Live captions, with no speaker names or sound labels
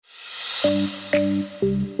Hi,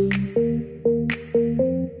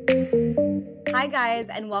 guys,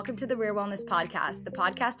 and welcome to the Rare Wellness Podcast, the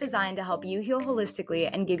podcast designed to help you heal holistically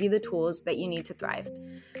and give you the tools that you need to thrive.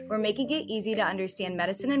 We're making it easy to understand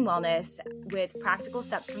medicine and wellness with practical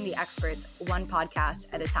steps from the experts, one podcast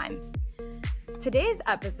at a time. Today's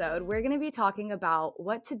episode, we're going to be talking about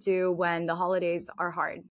what to do when the holidays are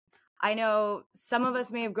hard. I know some of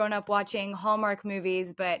us may have grown up watching Hallmark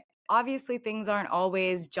movies, but obviously things aren't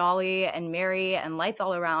always jolly and merry and lights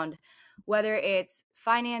all around. Whether it's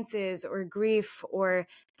finances or grief or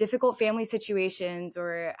difficult family situations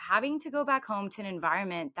or having to go back home to an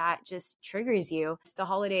environment that just triggers you, the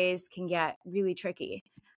holidays can get really tricky.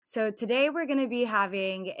 So today we're going to be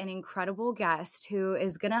having an incredible guest who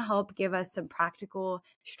is going to help give us some practical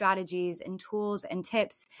strategies and tools and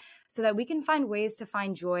tips so that we can find ways to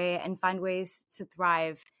find joy and find ways to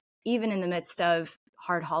thrive even in the midst of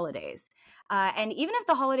hard holidays. And even if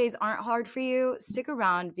the holidays aren't hard for you, stick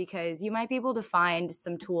around because you might be able to find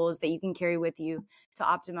some tools that you can carry with you to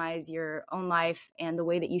optimize your own life and the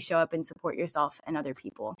way that you show up and support yourself and other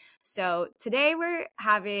people. So today we're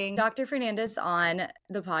having Dr. Fernandez on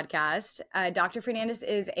the podcast. Dr. Fernandez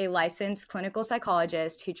is a licensed clinical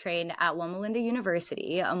psychologist who trained at Loma Linda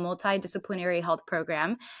University, a multidisciplinary health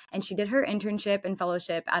program, and she did her internship and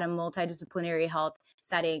fellowship at a multidisciplinary health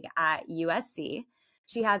setting at USC.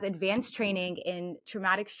 She has advanced training in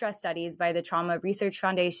traumatic stress studies by the Trauma Research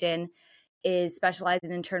Foundation, is specialized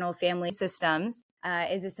in internal family systems,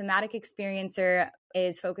 is a somatic experiencer,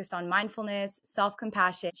 is focused on mindfulness,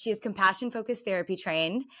 self-compassion. She is compassion-focused therapy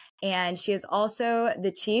trained, and she is also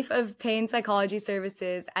the chief of pain psychology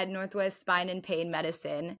services at Northwest Spine and Pain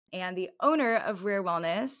Medicine and the owner of Rare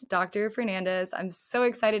Wellness. Dr. Fernandez, I'm so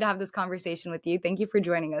excited to have this conversation with you. Thank you for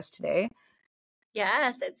joining us today.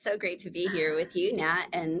 Yes, it's so great to be here with you, Nat,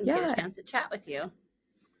 and get a chance to chat with you.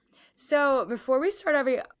 So before we start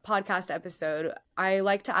every podcast episode, I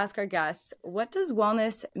like to ask our guests, what does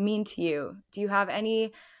wellness mean to you? Do you have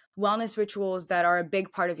any wellness rituals that are a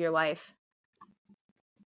big part of your life?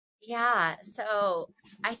 Yeah, so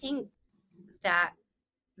I think that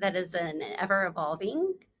is an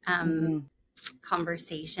ever-evolving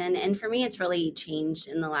conversation. And for me, it's really changed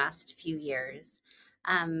in the last few years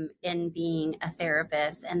in being a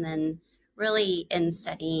therapist and then really in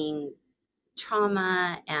studying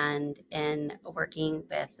trauma and in working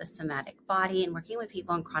with the somatic body and working with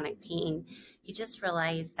people in chronic pain. You just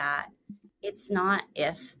realize that it's not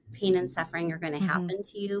if pain and suffering are going to happen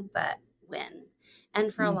to you, but when.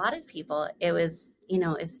 And for a lot of people, it was,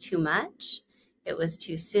 it's too much. It was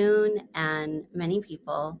too soon. And many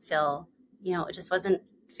people feel, it just wasn't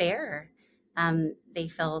fair. They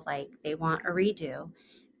feel like they want a redo.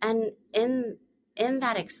 And in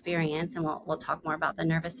that experience, and we'll talk more about the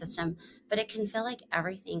nervous system, but it can feel like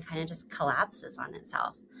everything kind of just collapses on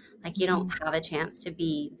itself. Like you don't have a chance to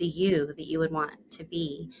be the you that you would want to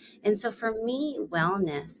be. And so for me,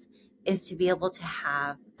 wellness is to be able to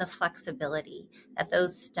have the flexibility that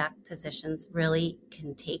those stuck positions really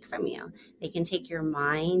can take from you. They can take your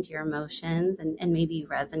mind, your emotions, and maybe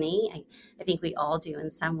resonate. I think we all do in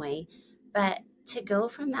some way. But to go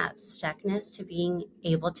from that stuckness to being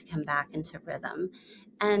able to come back into rhythm.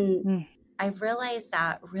 And I've realized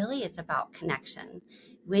that really it's about connection.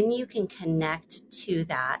 When you can connect to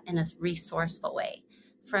that in a resourceful way,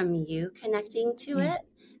 from you connecting to it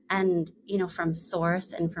and, from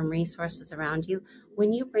source and from resources around you,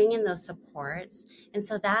 when you bring in those supports, and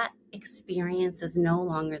so that experience is no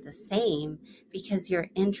longer the same because you're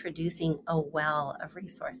introducing a well of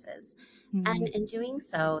resources. And in doing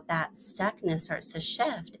so, that stuckness starts to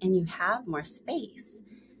shift and you have more space.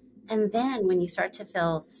 And then when you start to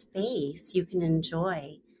feel space, you can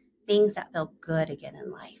enjoy things that feel good again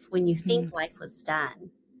in life. When you think life was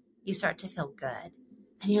done, you start to feel good.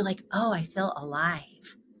 And you're like, oh, I feel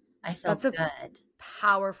alive. I feel good. That's a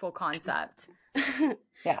powerful concept.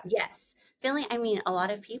 Yeah. Yes. A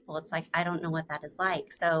lot of people, it's like, I don't know what that is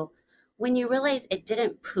like. So when you realize it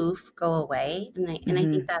didn't poof go away, and I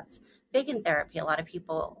think that's big in therapy. A lot of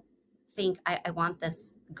people think, I want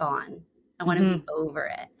this gone. I want to be over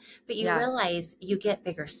it. But you realize you get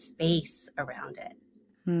bigger space around it.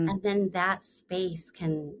 And then that space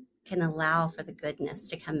can allow for the goodness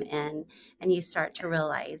to come in, and you start to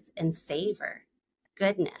realize and savor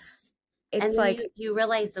goodness. It's and like you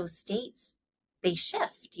realize those states, they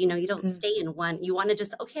shift. You don't stay in one. You want to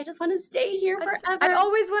just, I just want to stay here forever. I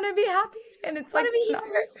always want to be happy. And it's like, it's not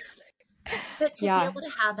realistic. But to be able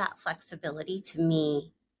to have that flexibility, to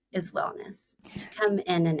me, is wellness, to come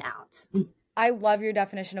in and out. I love your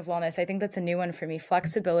definition of wellness. I think that's a new one for me.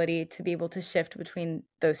 Flexibility to be able to shift between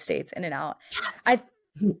those states in and out. Yes.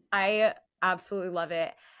 I absolutely love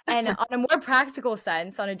it. And on a more practical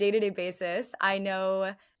sense, on a day-to-day basis, I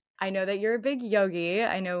know that you're a big yogi.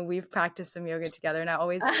 I know we've practiced some yoga together and I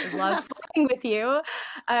always love flirting with you.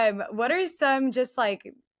 What are some just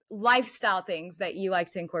like lifestyle things that you like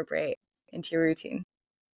to incorporate into your routine?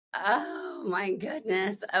 Oh my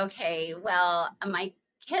goodness. Okay. Well, my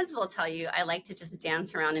kids will tell you I like to just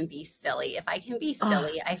dance around and be silly. If I can be Oh,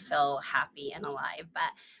 silly, I feel happy and alive.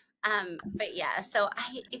 But yeah, so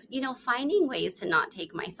finding ways to not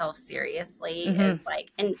take myself seriously hmm is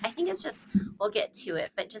like, and I think it's just, we'll get to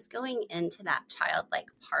it, but just going into that childlike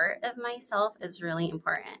part of myself is really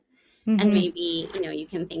important. And hmm maybe, you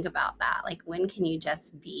can think about that. Like, when can you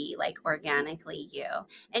just be like organically you?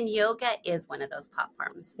 And yoga is one of those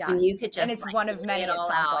platforms Yeah. when you could And just it's like one of lay it many, it all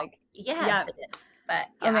sounds out. like. Yes, Yeah. it is. But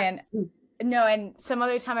Oh yeah. man. No, and some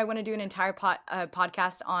other time I want to do an entire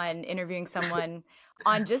podcast on interviewing someone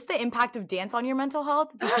on just the impact of dance on your mental health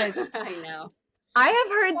because I know. I have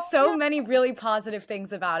heard so many really positive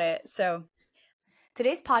things about it. So,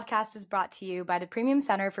 today's podcast is brought to you by the Premium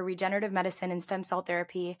Center for Regenerative Medicine and Stem Cell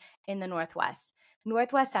Therapy in the Northwest,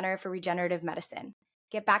 Northwest Center for Regenerative Medicine.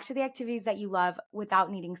 Get back to the activities that you love without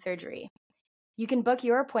needing surgery. You can book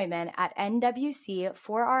your appointment at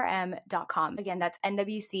nwc4rm.com. Again, that's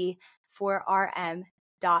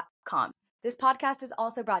nwc4rm.com. This podcast is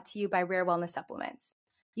also brought to you by Rare Wellness Supplements.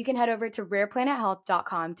 You can head over to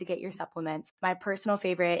rareplanethealth.com to get your supplements. My personal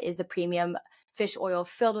favorite is the premium fish oil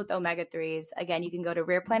filled with omega-3s. Again, you can go to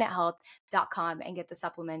rareplanethealth.com and get the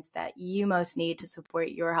supplements that you most need to support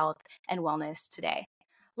your health and wellness today.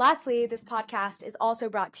 Lastly, this podcast is also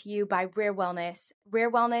brought to you by Rare Wellness. Rare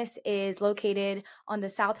Wellness is located on the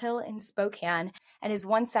South Hill in Spokane and is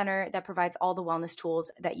one center that provides all the wellness tools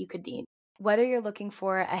that you could need. Whether you're looking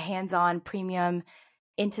for a hands-on premium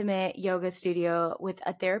intimate yoga studio with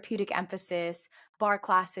a therapeutic emphasis, bar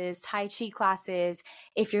classes, Tai Chi classes,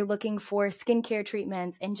 if you're looking for skincare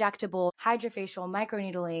treatments, injectable, hydrofacial,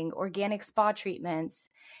 microneedling, organic spa treatments,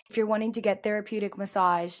 if you're wanting to get therapeutic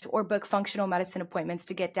massage or book functional medicine appointments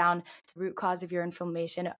to get down to the root cause of your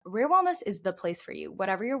inflammation, Rare Wellness is the place for you.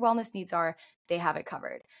 Whatever your wellness needs are, they have it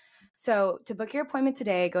covered. So to book your appointment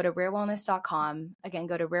today, go to rarewellness.com. Again,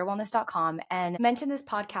 go to rarewellness.com and mention this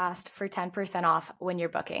podcast for 10% off when you're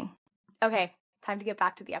booking. Okay, time to get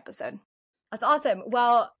back to the episode. That's awesome.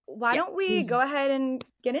 Well, why Yeah. don't we go ahead and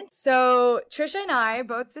get in? So Trisha and I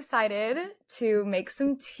both decided to make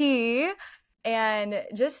some tea and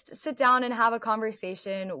just sit down and have a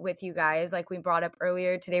conversation with you guys. Like we brought up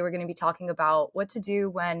earlier, today we're going to be talking about what to do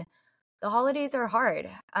when the holidays are hard.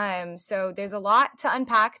 So there's a lot to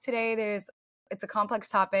unpack today. It's a complex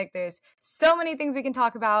topic. There's so many things we can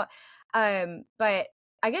talk about. But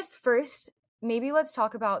I guess first, maybe let's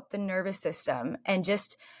talk about the nervous system and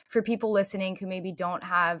just for people listening who maybe don't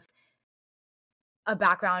have a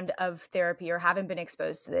background of therapy or haven't been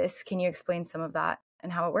exposed to this. Can you explain some of that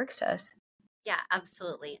and how it works to us? Yeah,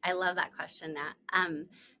 absolutely. I love that question, Nat.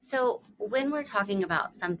 So when we're talking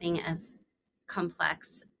about something as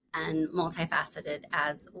complex and multifaceted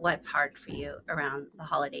as what's hard for you around the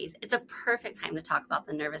holidays, it's a perfect time to talk about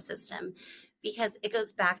the nervous system because it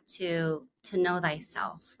goes back to know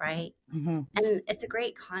thyself, right? Mm-hmm. And it's a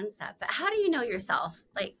great concept. But how do you know yourself?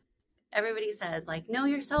 Like everybody says, like, know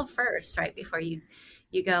yourself first, right? Before you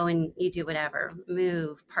go and you do whatever,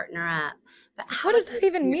 move, partner up. But Like, how what do does that you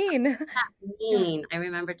even mean? Yeah. mean? I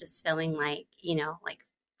remember just feeling like, like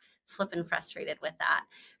flipping frustrated with that.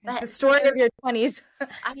 The But so story there, of your 20s.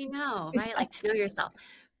 I know, right? Like to know yourself.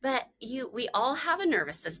 But we all have a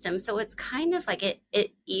nervous system, so it's kind of like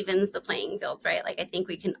it evens the playing fields, right? Like I think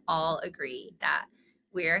we can all agree that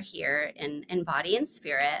we're here in body and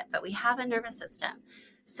spirit, but we have a nervous system.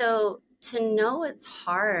 So to know it's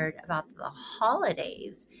hard about the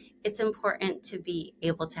holidays, it's important to be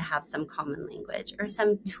able to have some common language or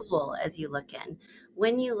some tool as you look in.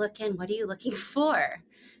 When you look in, what are you looking for?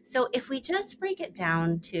 So if we just break it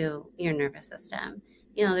down to your nervous system,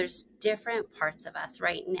 there's different parts of us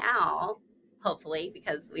right now, hopefully,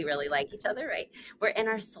 because we really like each other, right? We're in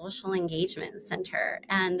our social engagement center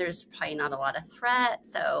and there's probably not a lot of threat.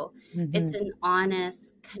 So Mm-hmm. it's an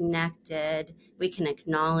honest, connected, we can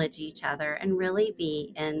acknowledge each other and really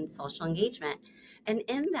be in social engagement. And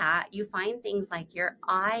in that, you find things like your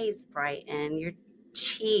eyes brighten, your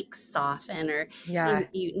cheeks soften, or Yeah.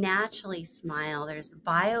 you naturally smile. There's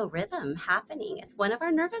biorhythm happening. It's one of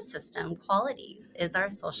our nervous system qualities is our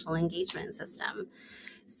social engagement system.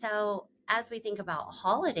 So as we think about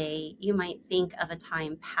holiday, you might think of a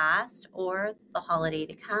time past or the holiday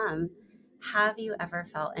to come. Have you ever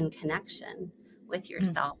felt in connection with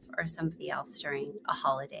yourself or somebody else during a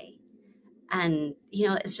holiday? And,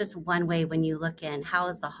 it's just one way when you look in, how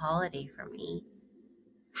was the holiday for me?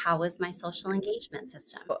 How was my social engagement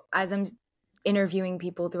system? As I'm interviewing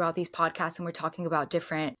people throughout these podcasts and we're talking about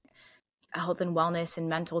different health and wellness and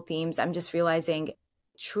mental themes, I'm just realizing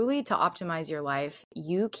truly to optimize your life,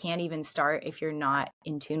 you can't even start if you're not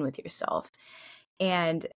in tune with yourself.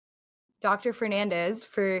 And Dr. Fernandez,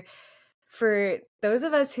 for those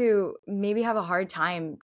of us who maybe have a hard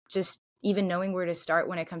time just even knowing where to start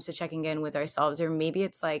when it comes to checking in with ourselves, or maybe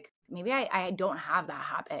it's like, maybe I don't have that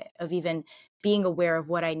habit of even being aware of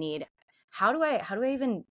what I need. How do I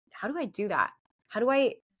do that? How do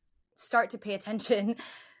I start to pay attention?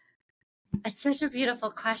 It's such a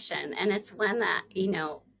beautiful question. And it's one that,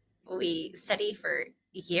 we study for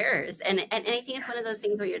years. And I think it's one of those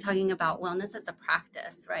things where you're talking about wellness as a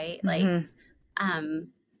practice, right? Like,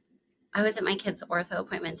 I was at my kid's ortho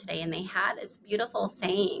appointment today and they had this beautiful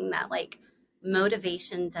saying that like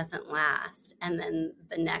motivation doesn't last. And then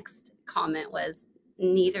the next comment was,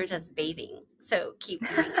 neither does bathing. So keep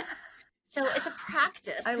doing it. So it's a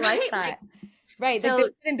practice. I right? like that. Right. So, like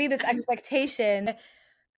there shouldn't be this expectation.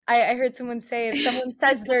 I heard someone say, if someone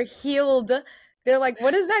says they're healed, they're like,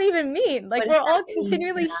 what does that even mean? Like, we're all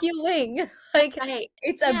continually healing. Like, right.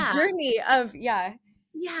 it's a journey of,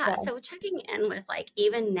 Yeah. So checking in with like,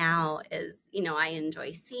 even now is, I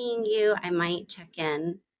enjoy seeing you. I might check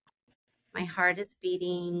in. My heart is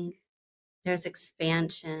beating. There's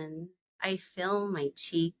expansion. I feel my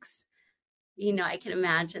cheeks. I can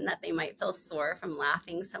imagine that they might feel sore from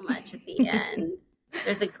laughing so much at the end.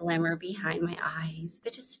 There's a glimmer behind my eyes,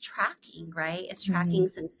 but just tracking, right? It's tracking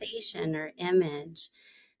sensation or image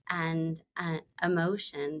and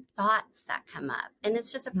emotion, thoughts that come up. And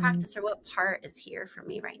it's just a practice, or what part is here for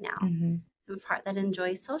me right now. The part that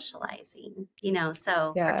enjoys socializing, or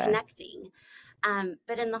connecting.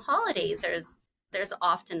 But in the holidays, there's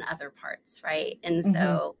often other parts, right? And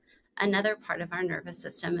so another part of our nervous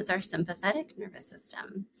system is our sympathetic nervous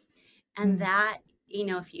system. And that,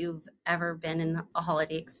 if you've ever been in a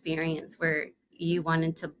holiday experience where you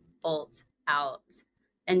wanted to bolt out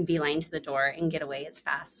and beeline to the door and get away as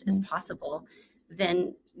fast as possible,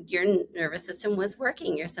 then your nervous system was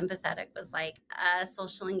working. Your sympathetic was like,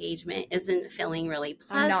 social engagement isn't feeling really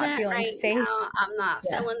pleasant. I'm not feeling right safe. now. I'm not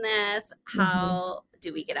feeling this. How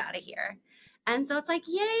do we get out of here? And so it's like,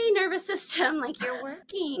 yay, nervous system, like you're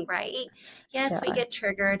working, right? Yes, we get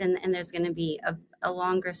triggered, and there's going to be a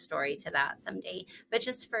longer story to that someday. But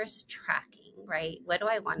just first tracking, right? What do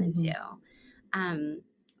I want to do?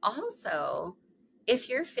 Also, if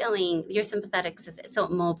you're feeling your sympathetic system, so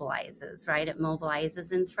it mobilizes, right? It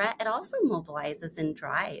mobilizes in threat. It also mobilizes in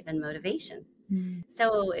drive and motivation.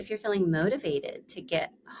 So if you're feeling motivated to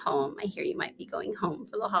get home, I hear you might be going home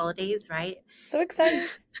for the holidays, right? So excited.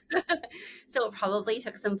 So it probably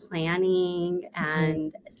took some planning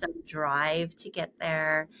and some drive to get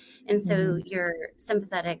there. And so your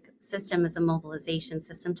sympathetic system is a mobilization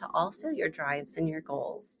system to also your drives and your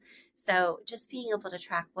goals. So just being able to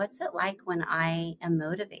track, what's it like when I am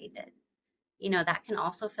motivated? That can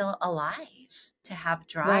also feel alive, to have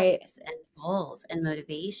drives and goals and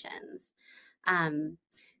motivations.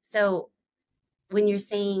 So when you're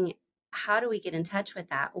saying, how do we get in touch with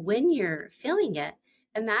that? When you're feeling it,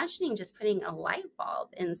 imagining just putting a light bulb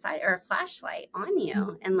inside or a flashlight on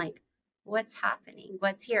you and like, what's happening?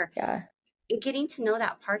 What's here? Yeah. And getting to know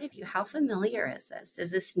that part of you. How familiar is this?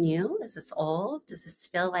 Is this new? Is this old? Does this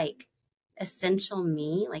feel like essential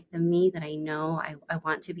me, like the me that I know I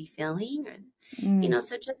want to be feeling? Or,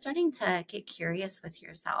 so just starting to get curious with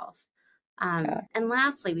yourself. And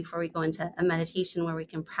lastly, before we go into a meditation where we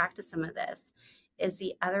can practice some of this, is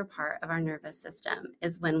the other part of our nervous system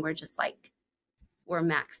is when we're just like, we're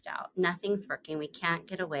maxed out. Nothing's working. We can't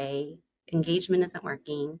get away. Engagement isn't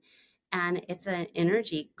working. And it's an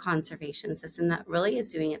energy conservation system that really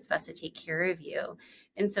is doing its best to take care of you.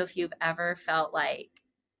 And so if you've ever felt like,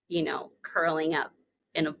 curling up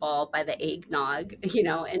in a ball by the eggnog,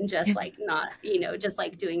 and just like not, just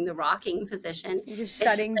like doing the rocking position. You're just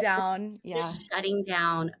shutting down. Just shutting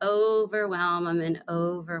down, overwhelm them and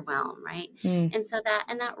overwhelm, right? And so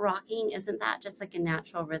that rocking, isn't that just like a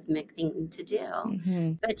natural rhythmic thing to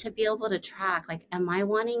do? But to be able to track, like, am I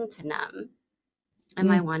wanting to numb?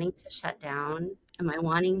 Am I wanting to shut down? Am I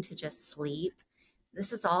wanting to just sleep?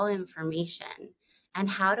 This is all information. And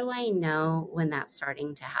how do I know when that's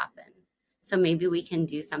starting to happen? So maybe we can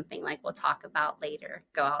do something like we'll talk about later,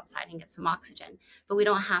 go outside and get some oxygen. But we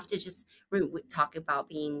don't have to just talk about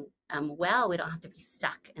being well. We don't have to be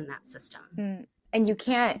stuck in that system. And you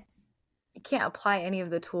can't apply any of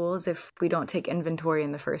the tools if we don't take inventory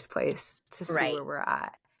in the first place to see where we're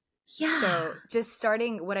at. Yeah. So just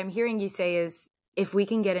starting, what I'm hearing you say is if we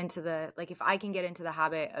can get into if I can get into the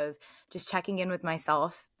habit of just checking in with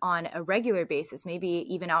myself on a regular basis, maybe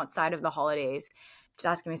even outside of the holidays, just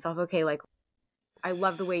asking myself, okay, like, I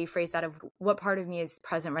love the way you phrase that of what part of me is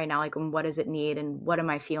present right now, like, and what does it need and what am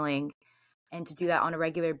I feeling? And to do that on a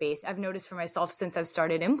regular basis. I've noticed for myself since I've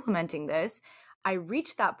started implementing this, I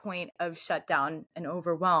reach that point of shutdown and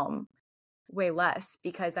overwhelm way less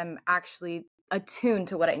because I'm actually attuned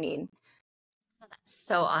to what I need. Oh, that's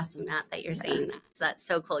so awesome, Nat, that you're saying that. So that's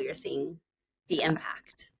so cool. You're seeing the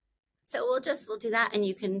impact. So we'll do that, and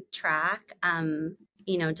you can track,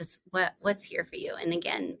 just what's here for you. And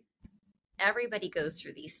again, everybody goes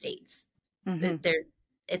through these states. Mm-hmm.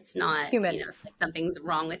 It's not, Human. it's like something's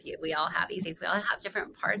wrong with you. We all have these states. We all have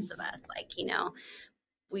different parts of us. Like,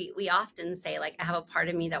 we often say, like, I have a part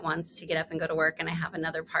of me that wants to get up and go to work, and I have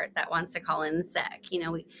another part that wants to call in sick.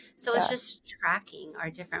 It's just tracking our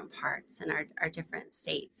different parts and our different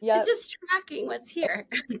states. Yep. It's just tracking what's here.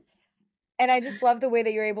 And I just love the way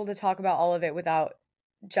that you're able to talk about all of it without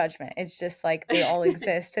judgment. It's just like they all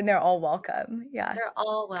exist and they're all welcome. Yeah. They're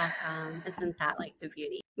all welcome. Isn't that like the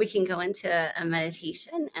beauty? We can go into a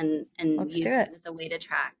meditation and Let's do use it. that as a way to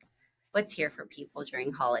track what's here for people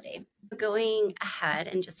during holiday. Going ahead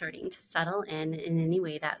and just starting to settle in any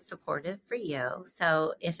way that's supportive for you.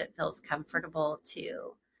 So if it feels comfortable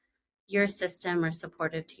to your system or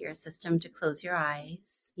supportive to your system to close your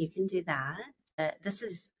eyes, you can do that. This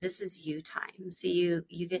is you time. So you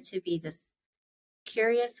get to be this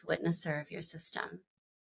curious witnesser of your system.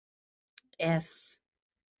 If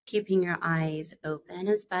keeping your eyes open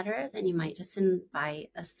is better, then you might just invite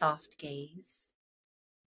a soft gaze.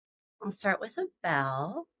 I'll start with a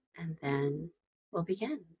bell and then we'll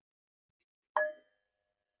begin.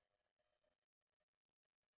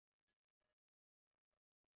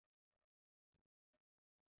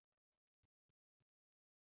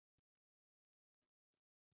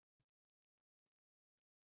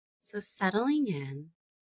 So settling in,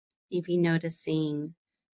 maybe noticing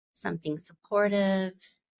something supportive, a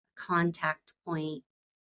contact point,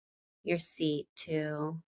 your seat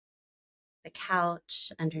to the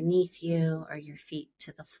couch underneath you or your feet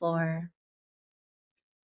to the floor.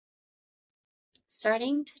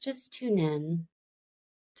 Starting to just tune in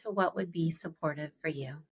to what would be supportive for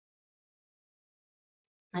you.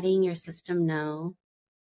 Letting your system know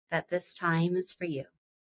that this time is for you.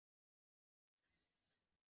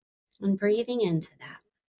 And breathing into that.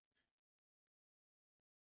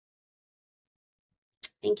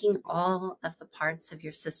 Thanking all of the parts of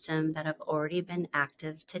your system that have already been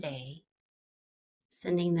active today,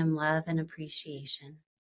 sending them love and appreciation.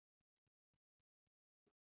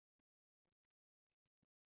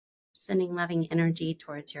 Sending loving energy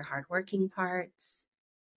towards your hardworking parts,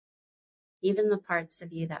 even the parts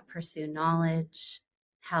of you that pursue knowledge,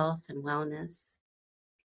 health, and wellness.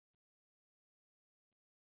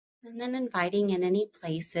 And then inviting in any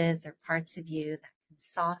places or parts of you that can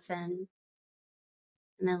soften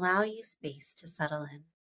and allow you space to settle in.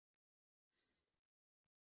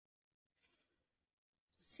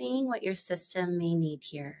 Seeing what your system may need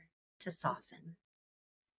here to soften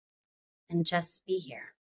and just be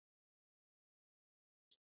here.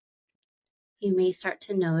 You may start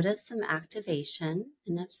to notice some activation,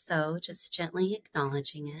 and if so, just gently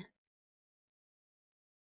acknowledging it.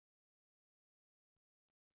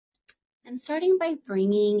 And starting by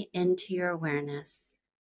bringing into your awareness,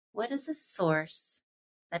 what is a source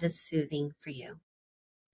that is soothing for you?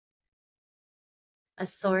 A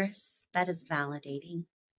source that is validating.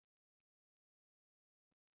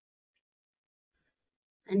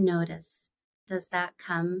 And notice, does that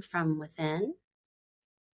come from within?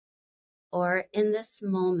 Or in this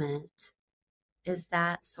moment, is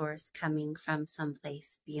that source coming from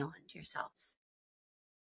someplace beyond yourself?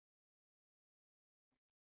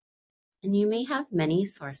 And you may have many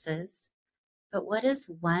sources, but what is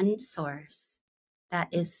one source that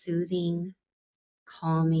is soothing,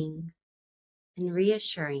 calming, and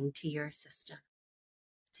reassuring to your system,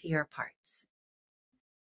 to your parts?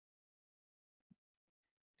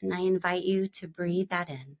 And I invite you to breathe that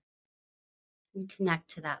in and connect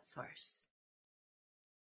to that source.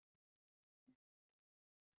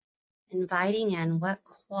 Inviting in what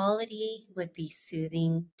quality would be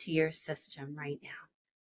soothing to your system right now.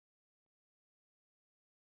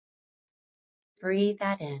 Breathe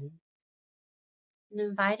that in and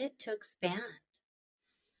invite it to expand.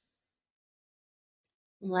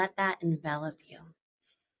 Let that envelop you.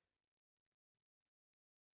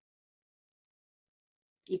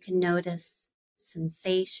 You can notice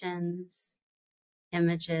sensations,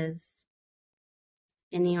 images,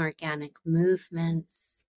 any organic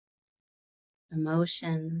movements,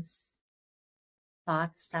 emotions,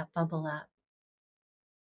 thoughts that bubble up.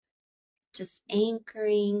 Just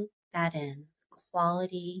anchoring that in,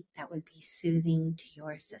 quality that would be soothing to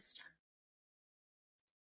your system.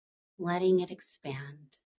 Letting it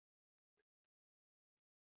expand,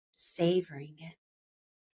 savoring it.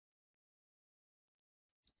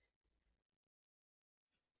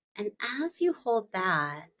 And as you hold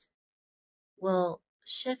that, we'll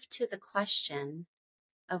shift to the question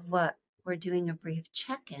of what we're doing a brief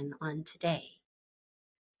check-in on today.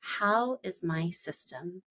 How is my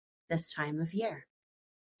system this time of year?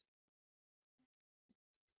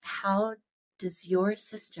 How does your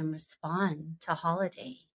system respond to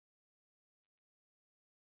holiday,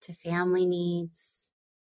 to family needs,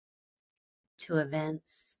 to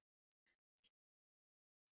events,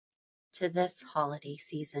 to this holiday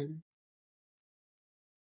season?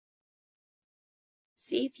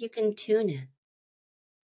 See if you can tune in.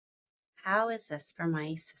 How is this for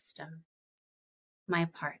my system, my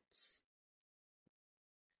parts?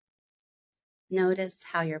 Notice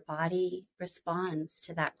how your body responds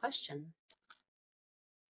to that question.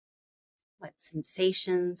 What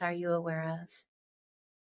sensations are you aware of?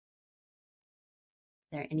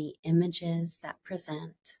 Are there any images that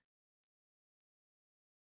present?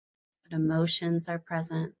 What emotions are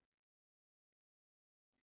present?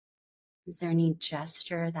 Is there any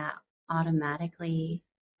gesture that automatically,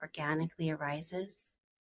 organically arises?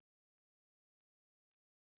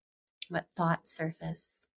 What thoughts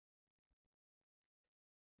surface?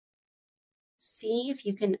 See if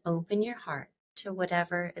you can open your heart to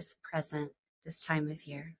whatever is present this time of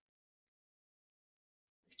year.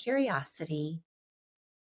 With curiosity,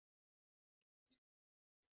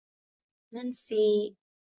 and then see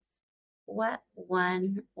what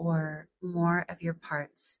one or more of your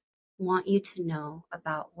parts want you to know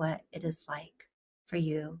about what it is like for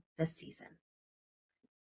you this season.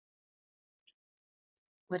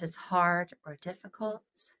 What is hard or difficult?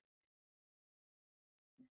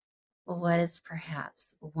 What is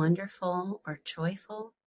perhaps wonderful or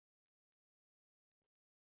joyful?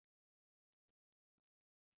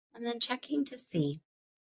 And then checking to see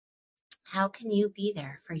how can you be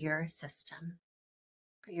there for your system,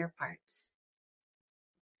 for your parts,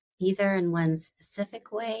 either in one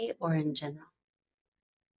specific way or in general.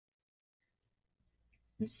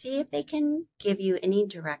 And see if they can give you any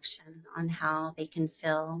direction on how they can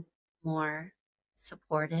feel more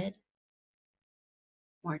supported,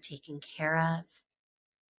 more taken care of,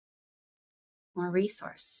 more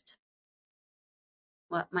resourced.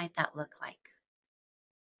 What might that look like?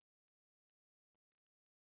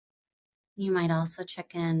 You might also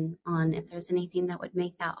check in on if there's anything that would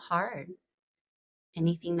make that hard,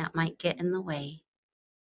 anything that might get in the way.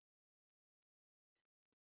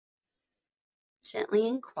 Gently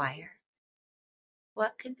inquire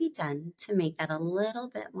what could be done to make that a little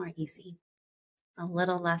bit more easy, a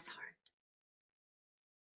little less hard.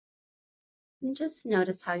 And just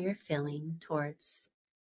notice how you're feeling towards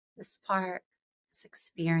this part, this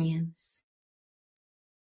experience.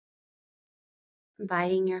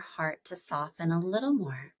 Inviting your heart to soften a little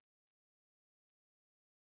more.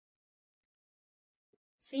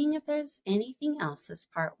 Seeing if there's anything else this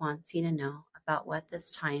part wants you to know about what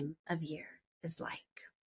this time of year is like.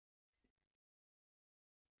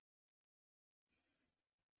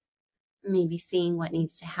 Maybe seeing what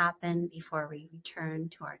needs to happen before we return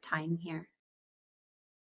to our time here.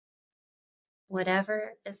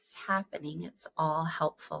 Whatever is happening, it's all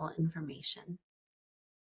helpful information.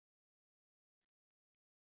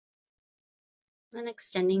 And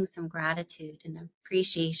extending some gratitude and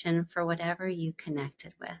appreciation for whatever you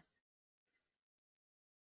connected with.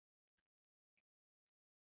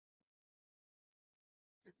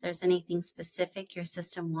 If there's anything specific your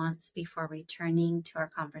system wants before returning to our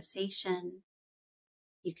conversation,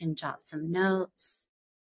 you can jot some notes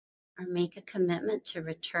or make a commitment to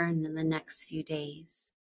return in the next few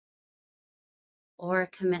days, or a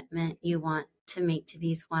commitment you want to make to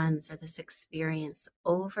these ones or this experience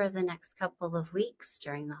over the next couple of weeks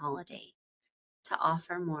during the holiday to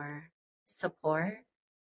offer more support,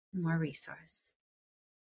 more resource.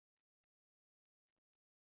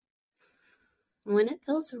 When it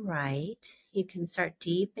feels right, you can start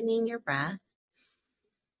deepening your breath,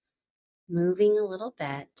 moving a little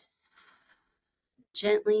bit,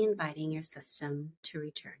 gently inviting your system to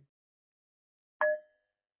return.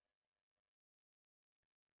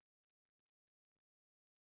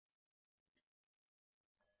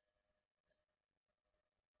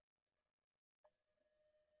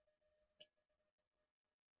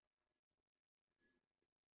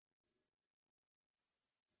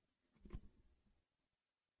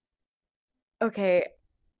 Okay,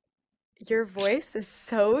 your voice is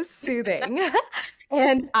so soothing.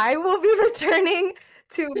 And I will be returning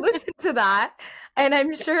to listen to that. And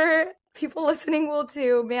I'm sure people listening will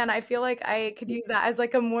too. Man, I feel like I could use that as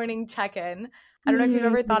like a morning check-in. I don't know if you've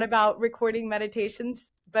ever thought about recording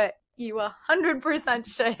meditations, but you 100%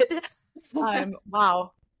 should.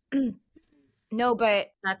 Wow. No,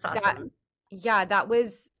 but That's that, awesome. yeah, that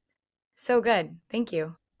was so good. Thank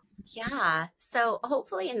you. Yeah. So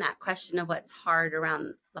hopefully in that question of what's hard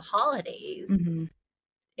around the holidays, Mhm.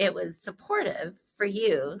 it was supportive for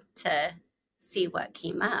you to see what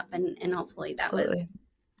came up, and hopefully that was, Absolutely.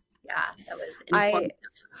 yeah, that was I informative.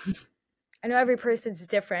 I know every person's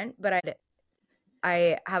different, but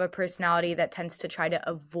I have a personality that tends to try to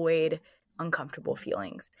avoid uncomfortable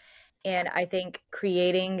feelings. And I think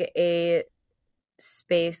creating a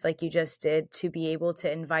space like you just did to be able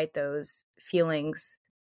to invite those feelings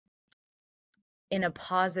in a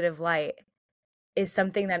positive light is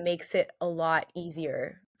something that makes it a lot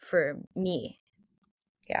easier for me.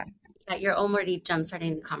 Yeah. Yeah, you're already jump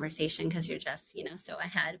starting the conversation because you're just, so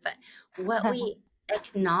ahead. But what we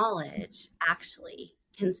acknowledge actually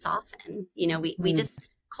can soften. We Mm, just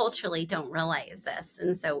culturally don't realize this.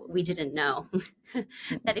 And so we didn't know mm,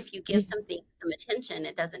 that if you give mm, something some attention,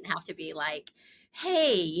 it doesn't have to be like,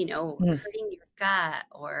 hey, mm, hurting your gut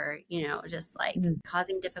or, just like mm.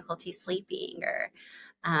 causing difficulty sleeping or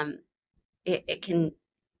um, it can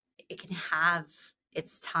have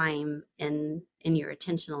its time in your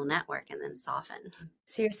attentional network and then soften.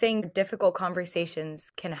 So you're saying difficult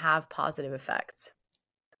conversations can have positive effects.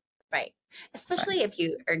 Right. Okay. Especially if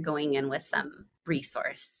you are going in with some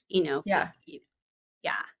resource, Yeah. yeah.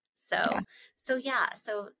 Yeah.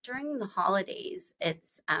 So during the holidays,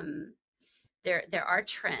 it's there are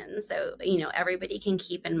trends. So, everybody can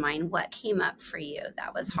keep in mind what came up for you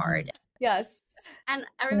that was Mhm. hard. Yes. And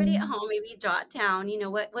everybody at home, maybe jot down,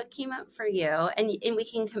 what came up for you, and we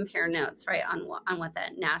can compare notes, right, on what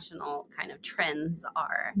the national kind of trends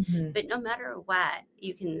are. Mhm. But no matter what,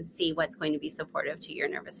 you can see what's going to be supportive to your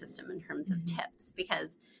nervous system in terms of Mhm. tips.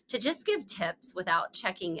 Because to just give tips without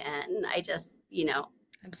checking in, I don't know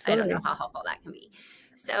Absolutely. how helpful that can be.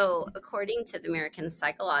 So, according to the American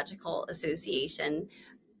Psychological Association,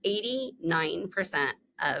 89%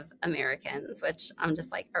 of Americans, which I'm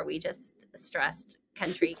just like, are we just a stressed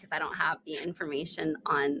country? Because I don't have the information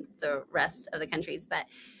on the rest of the countries, but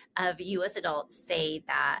of US adults say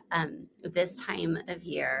that this time of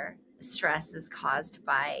year, stress is caused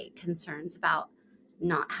by concerns about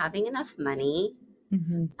not having enough money,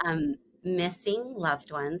 Mhm. um, missing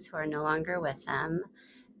loved ones who are no longer with them,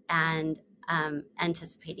 and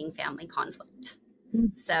anticipating family conflict.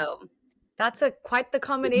 Mm. So, That's quite the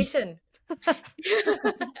combination.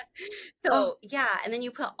 Oh. so yeah, and then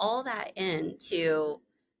you put all that into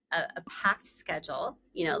a packed schedule.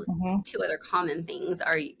 Mhm. Two other common things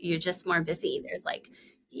are you're just more busy. There's like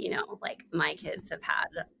my kids have had,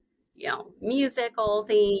 musical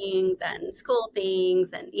things and school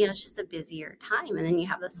things, and it's just a busier time. And then you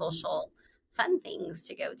have the Mhm. social fun things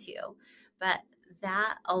to go to, but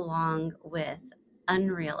that along with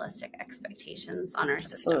unrealistic expectations on our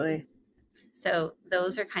system. Absolutely. So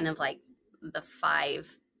those are kind of like the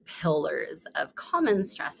five pillars of common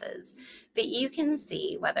stresses. But you can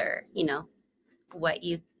see whether, what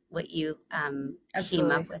you came up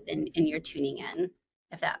Absolutely. with in your tuning in,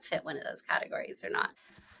 if that fit one of those categories or not.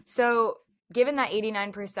 So, given that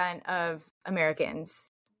 89% of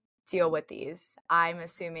Americans deal with these, I'm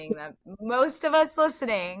assuming that most of us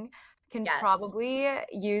listening can Yes. probably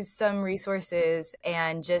use some resources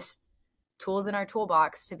and just tools in our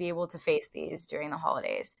toolbox to be able to face these during the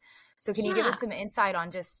holidays. So, can you give Yeah. us some insight on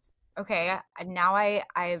just, okay, now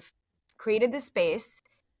I've created this space,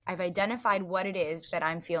 I've identified what it is that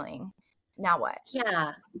I'm feeling. Now what?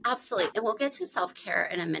 Yeah, absolutely. And we'll get to self care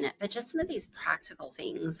in a minute, but just some of these practical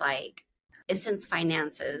things like, since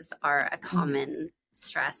finances are a Mm, common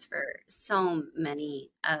stress for so many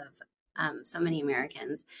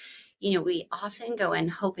Americans, we often go in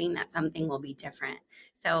hoping that something will be different.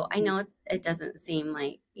 So I know it doesn't seem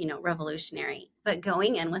like, revolutionary, but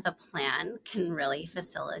going in with a plan can really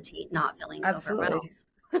facilitate not feeling overwhelmed. absolutely.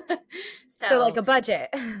 So, like So a budget.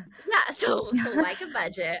 yeah, so like a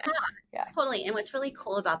budget. Yeah. Totally. And what's really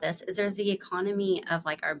cool about this is there's the economy of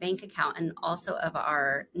like our bank account and also of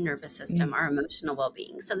our nervous Mm, system, our emotional well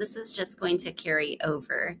being. So this is just going to carry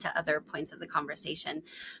over to other points of the conversation.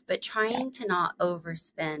 But yeah. trying to not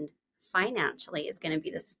overspend financially is going to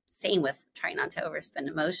be the same with trying not to overspend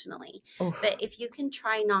emotionally. But Oof. if you can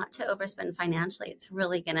try not to overspend financially, it's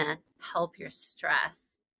really going to help your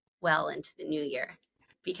stress well into the new year.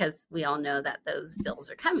 because we all know that those bills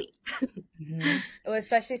are coming. Well,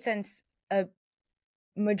 especially since a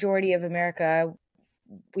majority of America,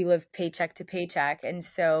 we live paycheck to paycheck. And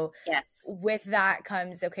so Yes. with that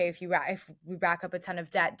comes, okay, if we rack up a ton of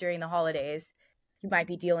debt during the holidays, you might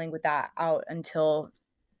be dealing with that out until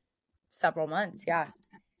several months. Yeah.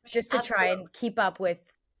 Just to try Absolutely. and keep up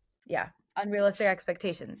with, unrealistic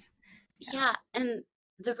expectations. Yeah. And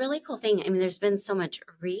the really cool thing, I mean, there's been so much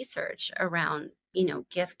research around,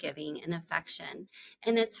 gift giving and affection.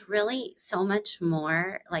 And it's really so much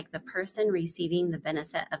more like the person receiving the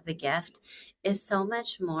benefit of the gift is so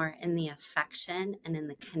much more in the affection and in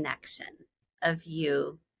the connection of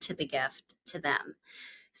you to the gift to them.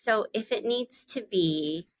 So if it needs to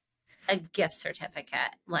be a gift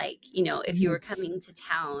certificate, like, if you were coming to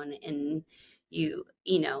town and you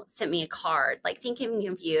sent me a card, like thinking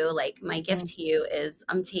of you, like my gift to you is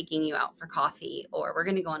I'm taking you out for coffee, or we're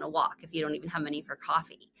going to go on a walk if you don't even have money for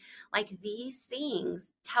coffee. Like these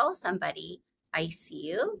things tell somebody, I see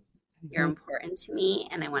you, you're important to me,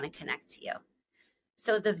 and I want to connect to you.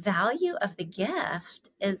 So the value of the gift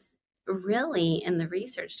is really in the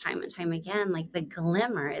research time and time again, like the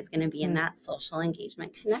glimmer is going to be in that social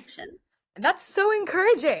engagement connection. That's so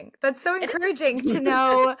encouraging. That's so encouraging to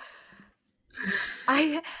know.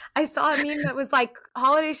 I saw a meme that was like,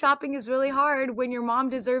 holiday shopping is really hard when your mom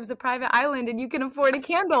deserves a private island and you can afford a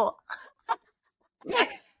candle. But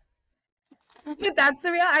that's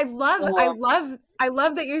the reality. I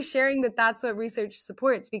love that you're sharing that that's what research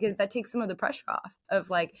supports, because that takes some of the pressure off of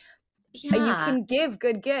like, you can give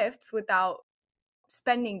good gifts without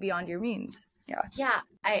spending beyond your means. Yeah.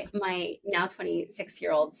 My now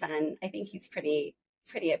 26-year-old son, I think he's pretty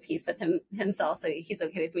at peace with himself. So he's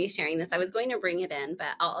okay with me sharing this. I was going to bring it in, but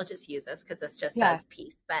I'll just use this because this just says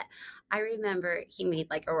peace. But I remember he made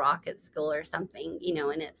like a rock at school or something,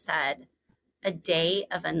 and it said a day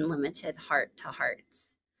of unlimited heart to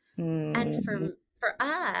hearts. And for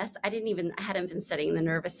us, I hadn't been studying the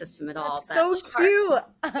nervous system at all. But so cute.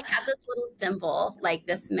 He had this little symbol, like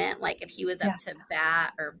this meant like if he was up to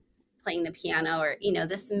bat or playing the piano, or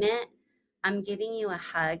this meant I'm giving you a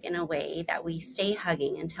hug in a way that we stay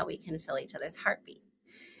hugging until we can feel each other's heartbeat.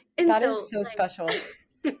 And that is so special.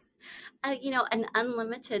 An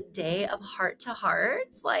unlimited day of heart to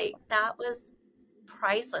hearts, like that was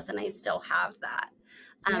priceless, and I still have that.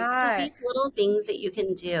 So these little things that you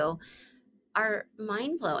can do are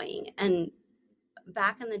mind-blowing. And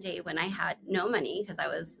back in the day when I had no money, because I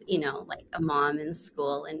was, like a mom in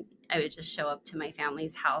school, and I would just show up to my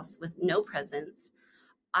family's house with no presents,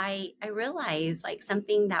 I realized like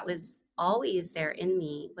something that was always there in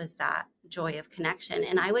me was that joy of connection.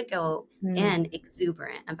 And I would go in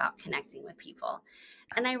exuberant about connecting with people.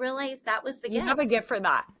 And I realized that was the gift. You have a gift for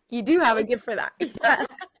that. You do have a gift for that.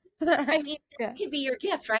 I mean, that could be your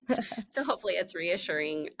gift, right? So hopefully it's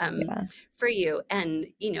reassuring for you. And,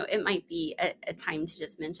 it might be a time to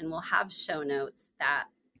just mention, we'll have show notes that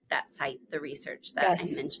cite the research that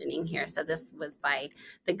I'm mentioning here. So this was by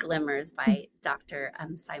The Glimmers by Dr.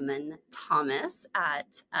 Simon Thomas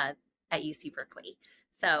at UC Berkeley.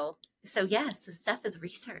 So yes, the stuff is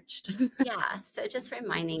researched. So just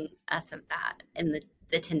reminding us of that and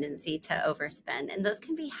the tendency to overspend, and those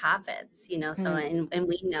can be habits, so and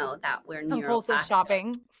we know that we're compulsive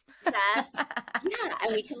shopping. Yes.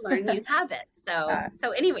 And we can learn new habits.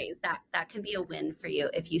 So anyways, that can be a win for you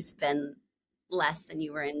if you spend less than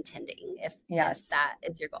you were intending, if that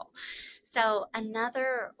is your goal. So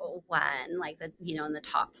another one, like in the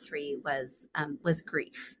top 3 was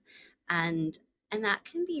grief. And that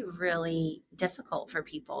can be really difficult for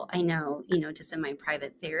people. I know, just in my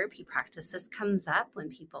private therapy practice, this comes up when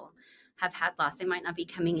people have had loss. They might not be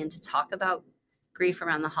coming in to talk about grief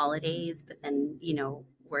around the holidays, but then,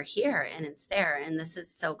 we're here and it's there. And this is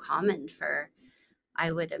so common for,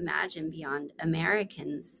 I would imagine, beyond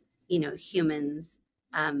Americans, humans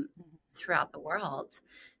throughout the world.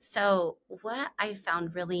 So what I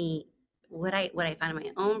found what I found in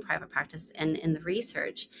my own private practice and in the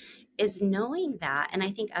research is knowing that, and I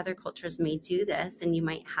think other cultures may do this, and you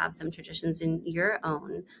might have some traditions in your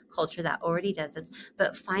own culture that already does this,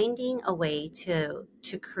 but finding a way to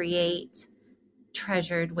create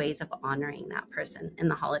treasured ways of honoring that person in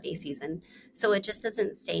the holiday season. So it just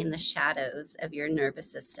doesn't stay in the shadows of your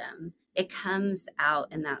nervous system. It comes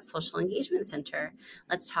out in that social engagement center.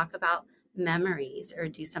 Let's talk about memories, or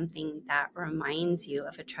do something that reminds you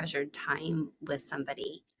of a treasured time with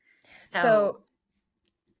somebody. So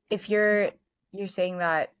if you're saying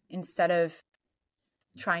that instead of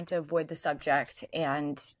trying to avoid the subject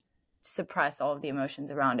and suppress all of the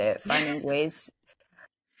emotions around it, finding ways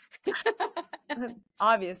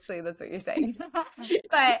Obviously, that's what you're saying.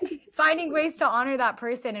 But finding ways to honor that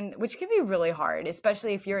person, and which can be really hard,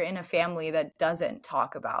 especially if you're in a family that doesn't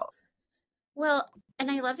talk about. Well, and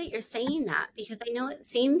I love that you're saying that because I know it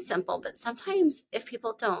seems simple, but sometimes if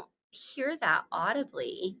people don't hear that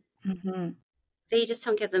audibly, Mhm. they just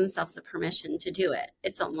don't give themselves the permission to do it.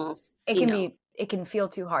 It's almost, It can feel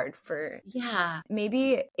too hard for yeah.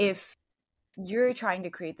 maybe if you're trying to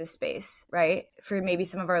create this space, right? For maybe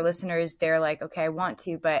some of our listeners, they're like, okay, I want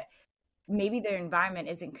to, but maybe their environment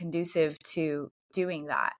isn't conducive to doing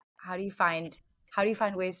that. How do you find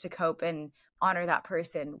ways to cope and honor that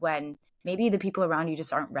person when maybe the people around you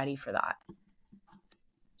just aren't ready for that?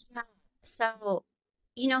 Yeah. So,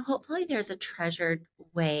 hopefully there's a treasured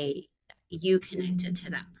way that you connected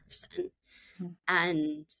to that person. Mhm.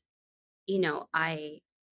 And,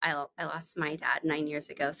 I lost my dad 9 years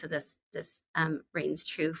ago, so this reigns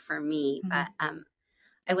true for me. But Mhm.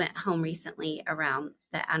 I went home recently around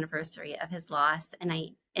the anniversary of his loss, and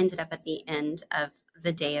I ended up at the end of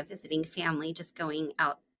the day of visiting family, just going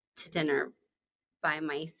out to dinner by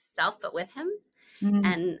myself, but with him.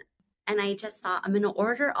 Mhm. And I just thought I'm going to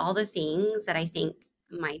order all the things that I think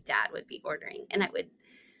my dad would be ordering. And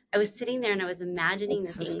I was sitting there and I was imagining the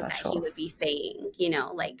That's so things that he special. would be saying,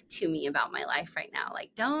 like to me about my life right now,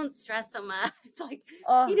 like, don't stress so much, like,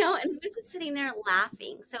 Oh, and I was just sitting there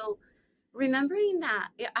laughing. So remembering that,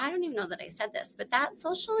 I don't even know that I said this, but that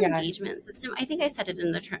social yeah, engagement system, I think I said it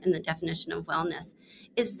in the definition of wellness,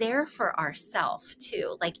 is there for ourself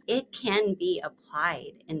too. Like it can be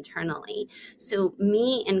applied internally. So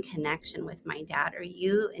me in connection with my dad, or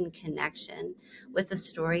you in connection with the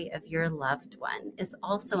story of your loved one, is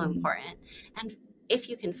also Mhm. important. And if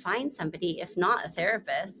you can find somebody, if not a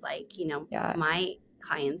therapist, like Yeah, my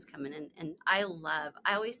clients come in, and I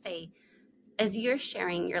always say, as you're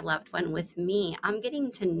sharing your loved one with me, I'm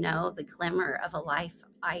getting to know the glimmer of a life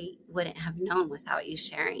I wouldn't have known without you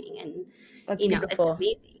sharing. And, that's it's beautiful.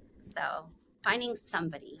 amazing. So finding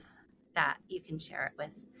somebody that you can share it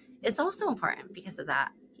with is also important because of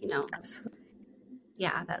that, Absolutely.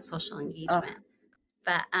 yeah, that social Oh, engagement.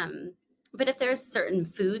 But if there's certain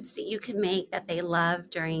foods that you can make that they love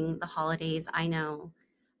during the holidays, I know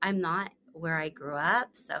I'm not where I grew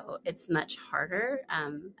up, so it's much harder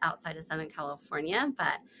outside of Southern California,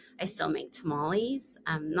 but I still make tamales,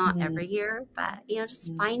 not mhm. every year, but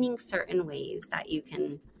just Mhm. finding certain ways that you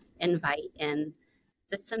can invite in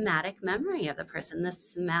the somatic memory of the person, the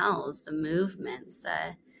smells, the movements,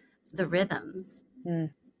 the rhythms.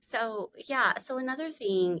 Mm. So, yeah. So, another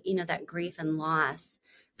thing, that grief and loss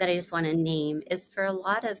that I just want to name is for a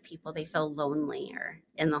lot of people, they feel lonelier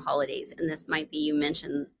in the holidays. And this might be, you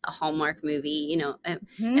mentioned a Hallmark movie, it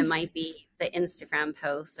Mhm. might be the Instagram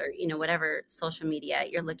posts or, whatever social media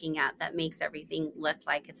you're looking at that makes everything look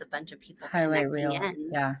like it's a bunch of people Highlight connecting reel. in.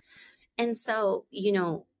 Yeah, And so,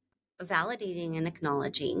 validating and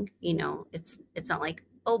acknowledging, it's not like,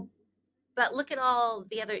 oh, but look at all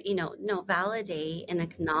the other, no, validate and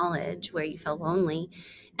acknowledge where you feel lonely.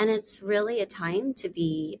 And it's really a time to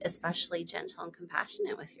be especially gentle and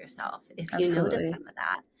compassionate with yourself if you notice absolutely. some of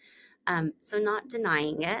that. So, not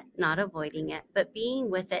denying it, not avoiding it, but being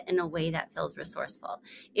with it in a way that feels resourceful.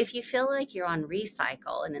 If you feel like you're on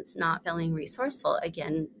recycle and it's not feeling resourceful,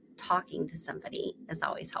 again, talking to somebody is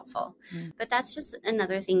always helpful. Mm. But that's just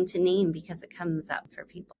another thing to name because it comes up for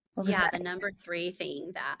people. What was Yeah, the next? number three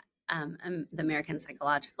thing that the American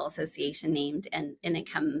Psychological Association named, and it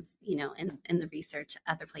comes, in the research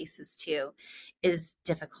other places too, is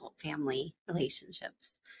difficult family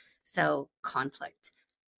relationships. So conflict.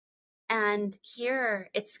 And here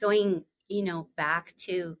it's going, back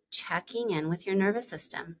to checking in with your nervous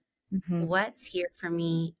system. Mhm. What's here for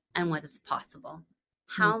me and what is possible? Mm.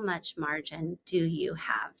 How much margin do you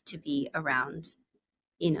have to be around,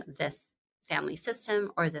 this family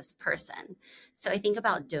system or this person? So I think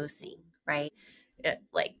about dosing, right?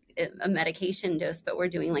 Like a medication dose, but we're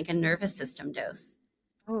doing like a nervous system dose.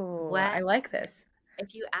 Oh, I What like this.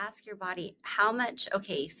 if you ask your body how much?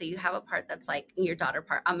 Okay, so you have a part that's like your daughter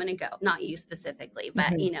part. I'm going to go, not you specifically,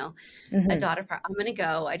 but Mhm. a Mhm. daughter part. I'm going to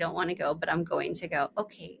go. I don't want to go, but I'm going to go.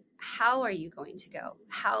 Okay, how are you going to go?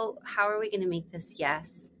 How are we going to make this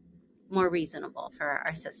yes more reasonable for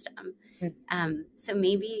our system? Mm. So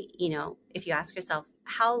maybe, if you ask yourself,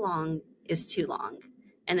 how long is too long?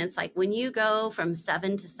 And it's like when you go from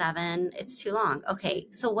 7 to 7, it's too long. Okay,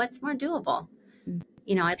 so what's more doable? Mm.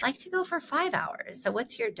 I'd like to go for 5 hours. So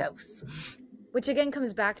what's your dose? Which again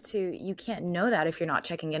comes back to you can't know that if you're not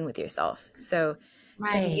checking in with yourself. So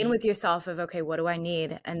checking in with Right. yourself of, okay, what do I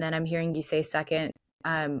need? And then I'm hearing you say second,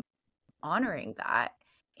 honoring that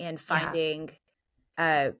and Yeah. finding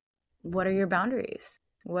uh what are your boundaries?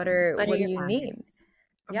 What What are do your you need? boundaries?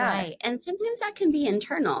 Yeah. Right. And sometimes that can be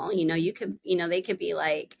internal. They could be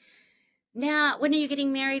like, now, when are you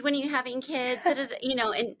getting married? When are you having kids? Da, da, da,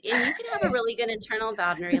 and you can have a really good internal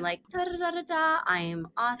boundary like, da, da, da, da, da, I'm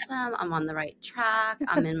awesome. I'm on the right track.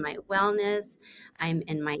 I'm in my wellness. I'm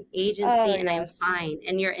in my Oh, agency and I'm yes. fine.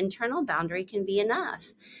 And your internal boundary can be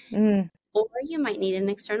enough. Mm. Or you might need an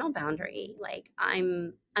external boundary. Like,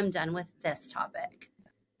 I'm done with this topic.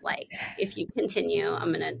 Like, if you continue,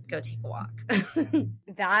 I'm going to go take a walk.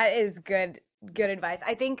 That is good advice.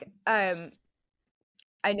 I think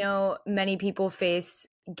I know many people face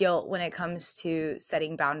guilt when it comes to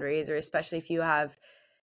setting boundaries, or especially if you have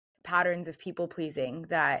patterns of people pleasing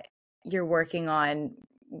that you're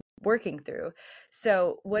working through.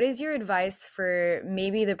 So, what is your advice for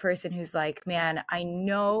maybe the person who's like, man, I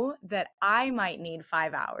know that I might need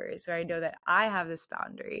 5 hours, or I know that I have this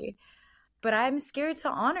boundary, but I'm scared to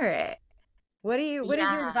honor it. What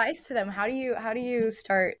is your Yeah. advice to them? How do you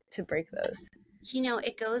start to break those?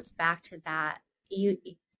 It goes back to that. You,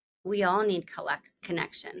 we all need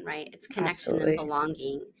connection, right? It's connection and Absolutely.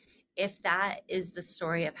 belonging. If that is the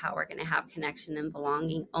story of how we're going to have connection and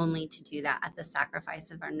belonging, only to do that at the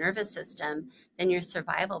sacrifice of our nervous system, then your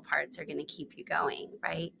survival parts are going to keep you going,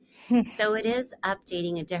 right? So it is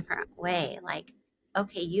updating a different way. Like,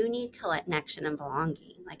 okay, you need connection and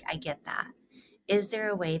belonging. Like, I get that. Is there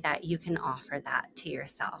a way that you can offer that to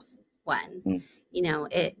yourself? One, Mm,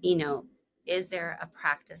 is there a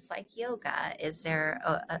practice like yoga? Is there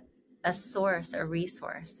a source, a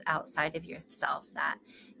resource outside of yourself that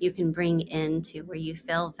you can bring into where you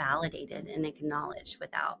feel validated and acknowledged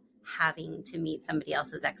without having to meet somebody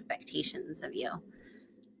else's expectations of you?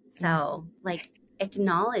 mm, So, like,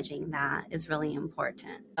 acknowledging that is really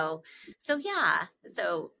important. So yeah.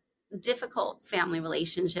 So difficult family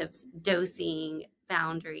relationships, dosing,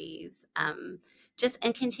 boundaries, just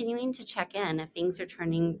and continuing to check in if things are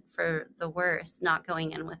turning for the worse, not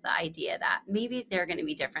going in with the idea that maybe they're going to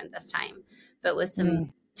be different this time, but with some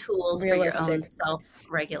mm. tools for your own Realistic.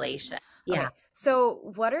 self-regulation. Yeah. Okay. So,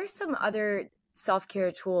 what are some other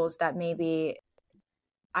self-care tools that maybe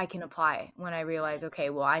I can apply when I realize, okay,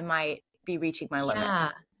 well, I might be reaching my Yeah.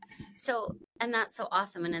 limits? So, and that's so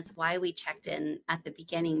awesome. And it's why we checked in at the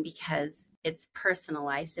beginning because it's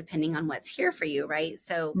personalized depending on what's here for you, right?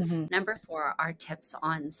 So, Hmm. number 4 are tips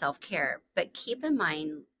on self care, but keep in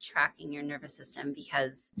mind tracking your nervous system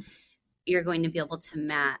because you're going to be able to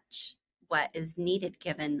match what is needed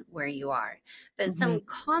given where you are. But Hmm. some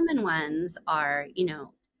common ones are,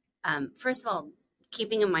 first of all,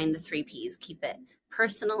 keeping in mind the 3 Ps, keep it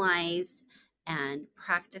personalized and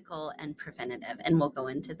practical and preventative. And we'll go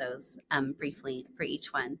into those briefly for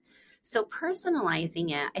each one. So, personalizing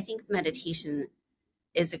it, I think meditation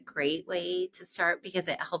is a great way to start because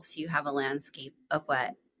it helps you have a landscape of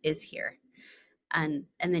what is here. And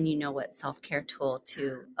then you know what self-care tool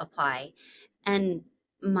to apply. And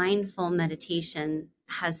mindful meditation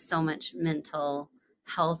has so much mental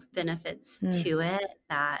health benefits Mm, to it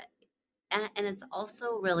that and it's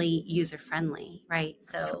also really user friendly, right?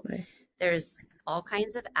 So absolutely. there's all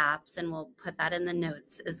kinds of apps, and we'll put that in the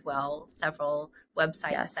notes as well. Several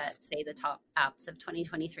websites Yes. that say the top apps of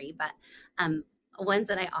 2023, but um, ones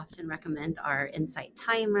that I often recommend are Insight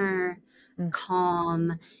Timer, Mm.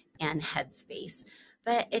 Calm, and Headspace.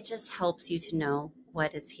 But it just helps you to know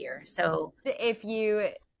what is here. So If you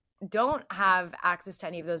don't have access to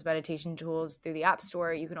any of those meditation tools through the App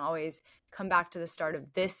Store, you can always come back to the start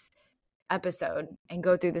of this episode and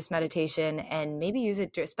go through this meditation and maybe use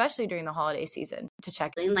it, especially during the holiday season, to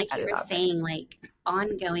check and like you it were out there. saying, like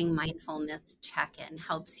ongoing mindfulness check-in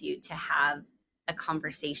helps you to have a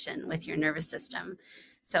conversation with your nervous system.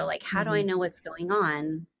 So like, how do I Hmm. know what's going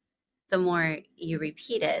on? The more you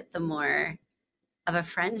repeat it, the more of a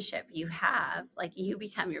friendship you have. Like you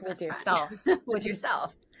become your With best friend yourself, with which is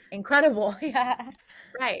yourself. incredible. Yeah.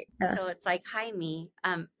 Right. Yeah. So it's like, hi, me.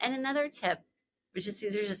 And another tip, which is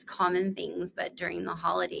these are just common things, but during the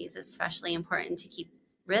holidays, especially important to keep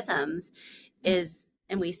rhythms is,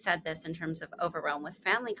 and we said this in terms of overwhelm with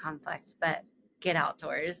family conflicts, but get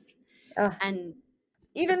outdoors Oh, and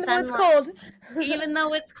even though it's sunlight, cold. even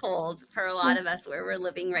though it's cold for a lot of us where we're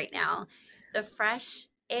living right now, the fresh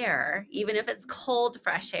air, even if it's cold,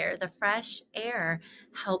 fresh air, the fresh air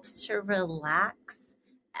helps to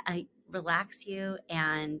uh, relax you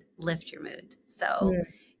and lift your mood. So Mm.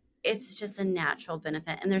 it's just a natural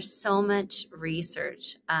benefit. And there's so much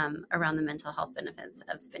research around the mental health benefits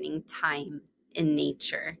of spending time in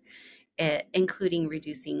nature, including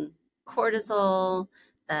reducing cortisol,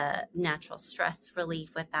 the natural stress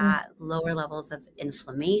relief with that, lower levels of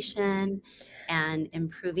inflammation, and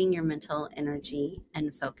improving your mental energy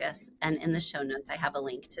and focus. And in the show notes, I have a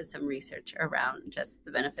link to some research around just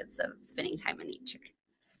the benefits of spending time in nature.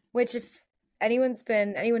 Which, if anyone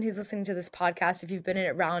who's listening to this podcast, if you've been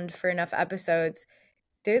around for enough episodes,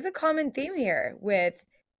 there's a common theme here with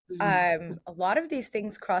a lot of these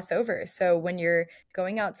things cross over. So when you're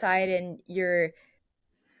going outside and you're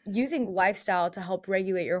using lifestyle to help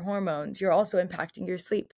regulate your hormones, you're also impacting your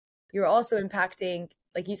sleep. You're also impacting,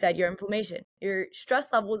 like you said, your inflammation. Your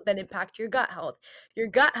stress levels then impact your gut health. Your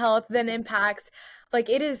gut health then impacts, like,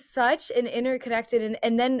 it is such an interconnected,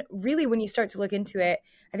 and then really when you start to look into it,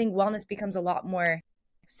 I think wellness becomes a lot more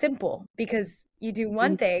simple because you do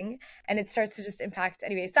one thing and it starts to just impact.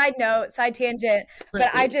 Anyway, side note, side tangent, but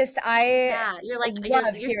I Yeah, you're like,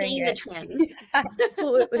 love you're hearing seeing the it. trends.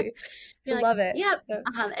 Absolutely. You're like, Love it. yep. So,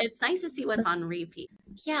 It's nice to see what's on repeat.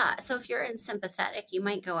 Yeah. So if you're in sympathetic, you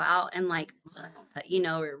might go out and like,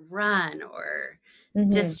 or run or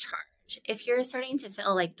discharge. If you're starting to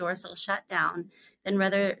feel like dorsal shutdown, then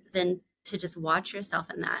rather than to just watch yourself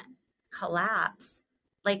in that collapse,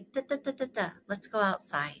 like, da, da, da, da, da, let's go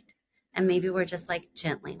outside. And maybe we're just like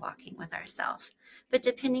gently walking with ourselves. But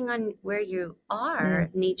depending on where you are,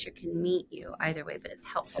 nature can meet you either way, but it's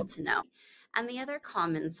helpful to know. And the other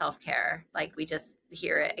common self-care, like we just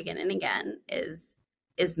hear it again and again, is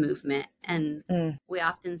movement. And we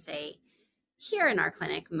often say here in our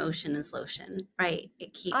clinic, motion is lotion, right?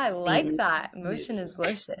 It keeps I like things that. Motion moving. is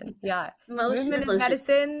lotion. Yeah. Motion Movement is is lotion.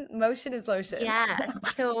 medicine. Motion is lotion. Yes.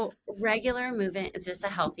 So regular movement is just a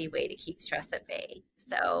healthy way to keep stress at bay.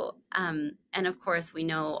 So, and of course, we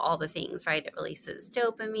know all the things, right? It releases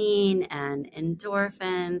dopamine and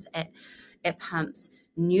endorphins. It pumps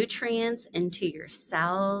nutrients into your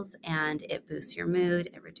cells and it boosts your mood.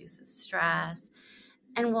 It reduces stress.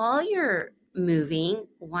 And while you're moving,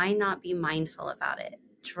 why not be mindful about it?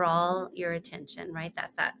 Draw your attention, right?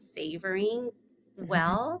 That's that savoring.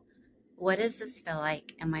 Well, what does this feel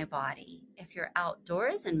like in my body? If you're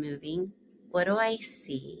outdoors and moving, what do I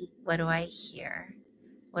see? What do I hear?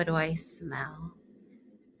 What do I smell?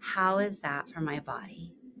 How is that for my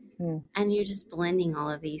body? And you're just blending all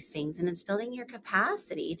of these things, and it's building your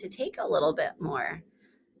capacity to take a little bit more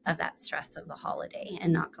of that stress of the holiday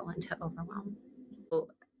and not go into overwhelm. So,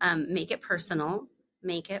 make it personal,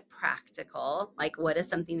 make it practical. Like, what is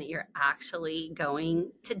something that you're actually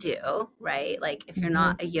going to do, right? Like, if you're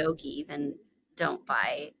not a yogi, then don't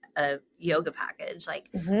buy a yoga package. Like,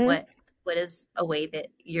 what is a way that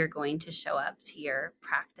you're going to show up to your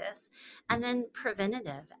practice? And then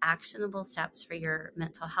preventative, actionable steps for your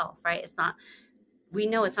mental health, right? We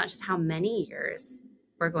know it's not just how many years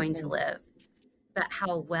we're going to live, but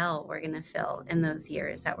how well we're going to feel in those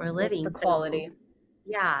years that we're living. What's the quality?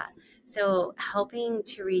 Yeah. So helping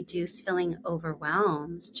to reduce feeling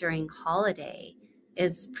overwhelmed during holiday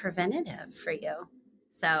is preventative for you.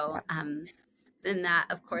 So, and that,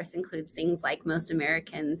 of course, includes things like most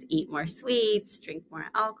Americans eat more sweets, drink more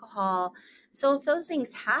alcohol. So if those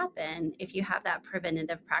things happen, if you have that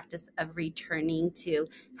preventative practice of returning to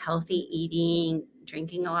healthy eating,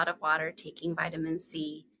 drinking a lot of water, taking vitamin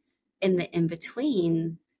C in the in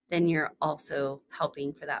between, then you're also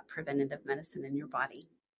helping for that preventative medicine in your body.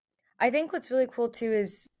 I think what's really cool too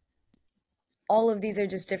is all of these are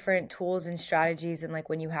just different tools and strategies. And like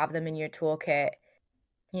when you have them in your toolkit,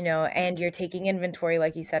 and you're taking inventory,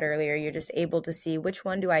 like you said earlier, you're just able to see which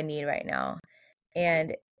one do I need right now.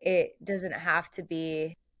 And it doesn't have to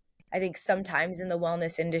be, I think sometimes in the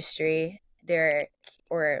wellness industry,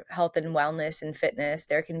 or health and wellness and fitness,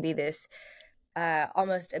 there can be this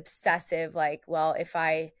almost obsessive, like, well, if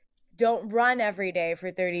I don't run every day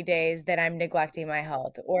for 30 days, then I'm neglecting my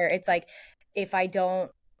health. Or it's like, if I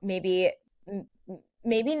don't, maybe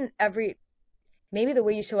the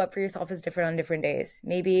way you show up for yourself is different on different days.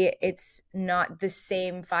 Maybe it's not the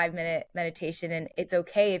same 5-minute meditation, and it's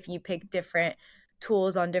okay if you pick different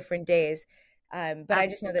tools on different days. But I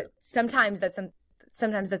just know that sometimes that's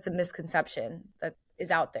a misconception that is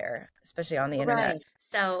out there, especially on the internet. Right.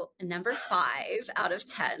 So number 5 out of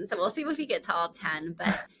 10. So we'll see if we get to all 10,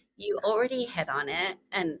 but you already hit on it,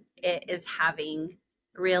 and it is having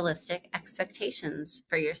realistic expectations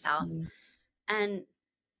for yourself. And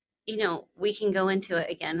we can go into it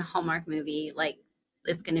again, Hallmark movie, like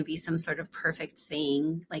it's going to be some sort of perfect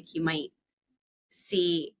thing. Like you might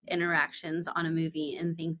see interactions on a movie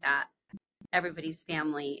and think that everybody's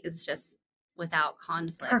family is just without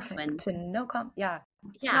conflict. Perfect.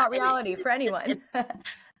 It's not reality for anyone.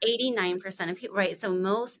 89% of people, right? So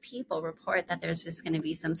most people report that there's just going to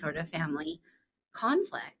be some sort of family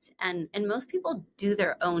conflict. And most people do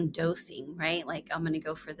their own dosing, right? Like, I'm going to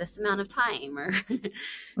go for this amount of time, or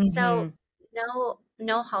so Mm-hmm.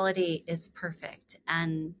 no holiday is perfect.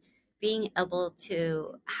 And being able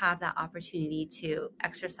to have that opportunity to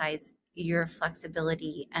exercise your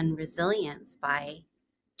flexibility and resilience by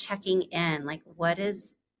checking in, like, what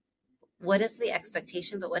is the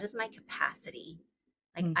expectation, but what is my capacity?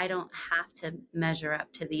 Like, I don't have to measure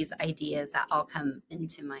up to these ideas that all come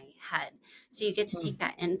into my head. So you get to Mm-hmm. take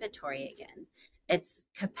that inventory again. It's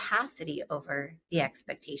capacity over the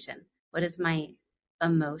expectation. What is my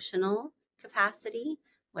emotional capacity?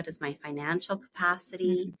 What is my financial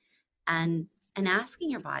capacity? And asking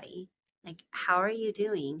your body, like, how are you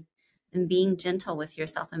doing? And being gentle with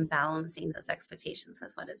yourself and balancing those expectations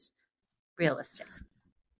with what is realistic.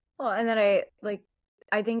 Well, and then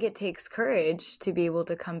I think it takes courage to be able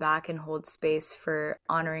to come back and hold space for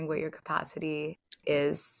honoring what your capacity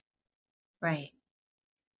is Right.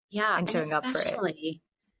 Yeah. and And showing up for it. especially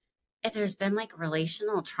if there's been like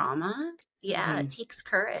relational trauma, yeah, it Mm-hmm. takes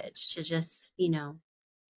courage to just,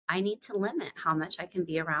 I need to limit how much I can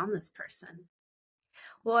be around this person.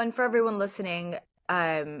 Well, and for everyone listening,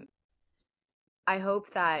 um, I hope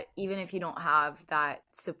that even if you don't have that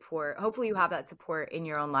support, hopefully you have that support in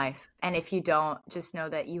your own life. And if you don't, just know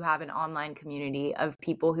that you have an online community of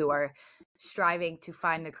people who are striving to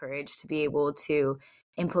find the courage to be able to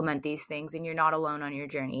implement these things, and you're not alone on your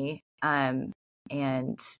journey. And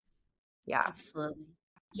yeah. Absolutely.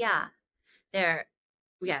 Yeah. There,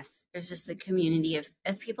 yes, there's just a community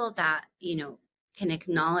of people that, can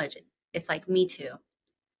acknowledge it. It's like, me too.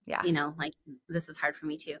 Yeah. Like, this is hard for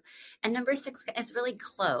me too. And number 6 is really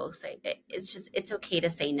close. It's just, it's okay to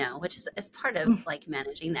say no, which is, it's part of like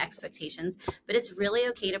managing the expectations, but it's really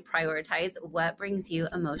okay to prioritize what brings you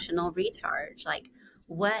emotional recharge. Like,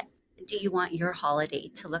 what do you want your holiday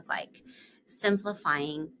to look like?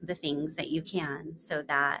 Simplifying the things that you can so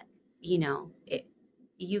that,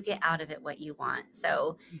 you get out of it what you want.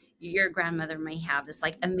 So your grandmother may have this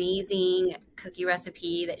like amazing cookie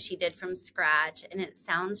recipe that she did from scratch and it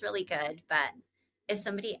sounds really good, but if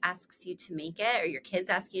somebody asks you to make it, or your kids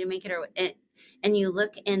ask you to make it, and you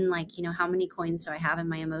look in, like, how many coins do I have in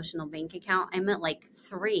my emotional bank account, I'm at like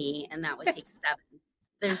 3 and that would take 7.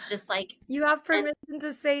 There's just like, You have and permission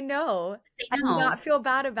to say no say and no. not feel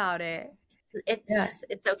bad about it. It's Yeah. just,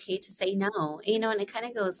 it's okay to say no, and it kind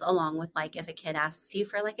of goes along with, like, if a kid asks you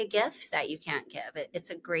for like a gift that you can't give it, it's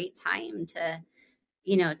a great time to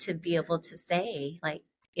be able to say, like,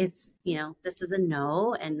 it's, this is a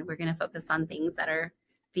no, and we're going to focus on things that are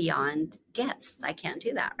beyond gifts. I can't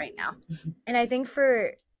do that right now. And I think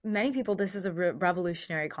for many people, this is a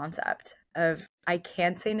revolutionary concept of I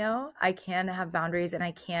can say no, I can have boundaries, and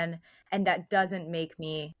that doesn't make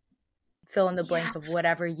me fill in the Yeah. blank of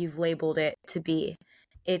whatever you've labeled it to be.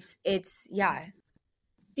 Yeah.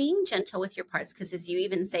 Being gentle with your parts, because as you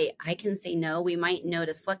even say, I can say no, we might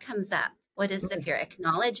notice what comes up. What is the fear?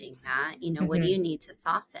 Acknowledging that, what do Mm-hmm. you need to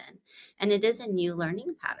soften? And it is a new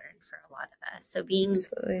learning pattern for a lot of us. So being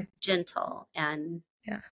Absolutely. gentle and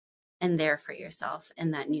Yeah. there for yourself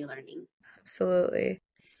in that new learning. Absolutely.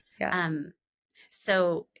 Yeah.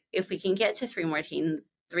 So if we can get to 3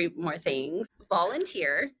 more things,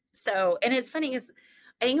 volunteer. So, and it's funny because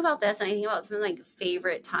I think about this and I think about some of my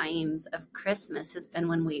favorite times of Christmas has been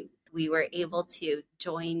when we were able to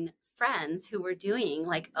join friends who were doing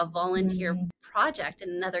like a volunteer project in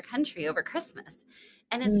another country over Christmas.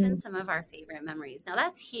 And it's been Mm-hmm. some of our favorite memories. Now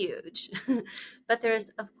that's huge. But there's,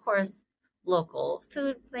 of course, local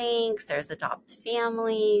food banks, there's adopt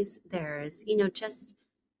families, there's, just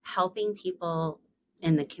helping people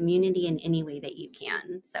in the community in any way that you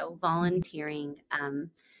can. So volunteering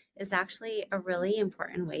is actually a really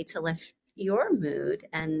important way to lift your mood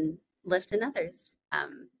and lift another's.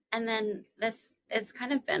 And then this has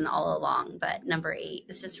kind of been all along, but number 8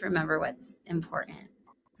 is just remember what's important.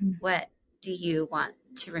 What do you want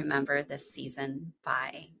to remember this season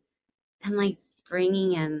by? And like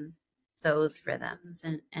bringing in those rhythms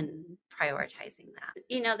and prioritizing that.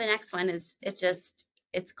 The next one is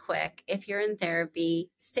it's quick. If you're in therapy,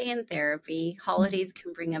 stay in therapy. Holidays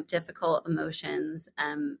can bring up difficult emotions.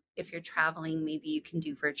 If you're traveling, maybe you can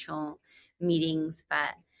do virtual meetings,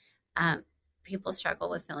 but people struggle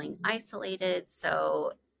with feeling isolated.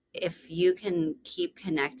 So if you can keep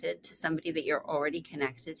connected to somebody that you're already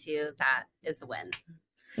connected to, that is a win.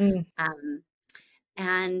 Mm-hmm. Um,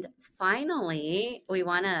 and finally, we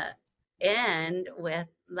want to end with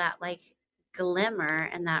that like glimmer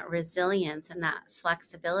and that resilience and that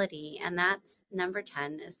flexibility. And that's number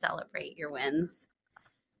 10 is celebrate your wins.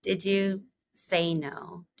 Did you say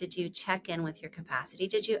no? Did you check in with your capacity?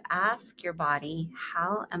 Did you ask your body,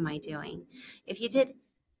 how am I doing? If you did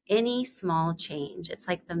any small change, it's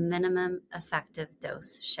like the minimum effective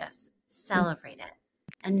dose shifts. Celebrate it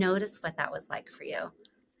and notice what that was like for you.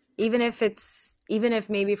 Even if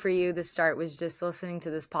maybe for you the start was just listening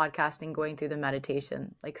to this podcast and going through the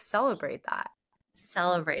meditation, like celebrate that.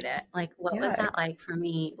 Celebrate it. Like, what was Yeah. that like for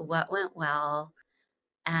me? What went well?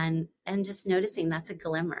 And just noticing that's a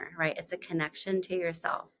glimmer, right? It's a connection to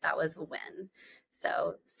yourself. That was a win.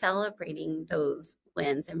 So celebrating those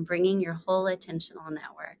wins and bringing your whole attentional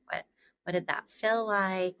network. What did that feel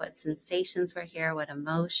like? What sensations were here? What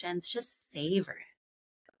emotions? Just savor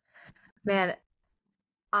it. Man,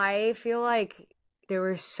 I feel like there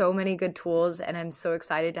were so many good tools, and I'm so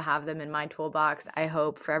excited to have them in my toolbox. I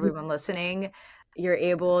hope for everyone listening, you're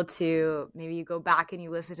able to maybe you go back and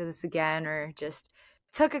you listen to this again, or just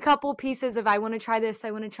took a couple pieces of I want to try this,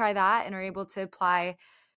 I want to try that, and are able to apply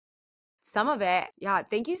some of it. Yeah.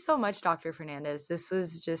 Thank you so much, Dr. Fernandez. This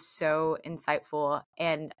was just so insightful.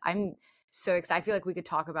 And I'm so excited. I feel like we could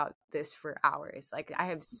talk about this for hours. Like, I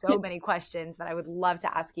have so many questions that I would love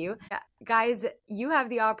to ask you. Yeah, guys, you have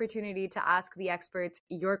the opportunity to ask the experts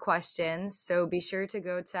your questions. So be sure to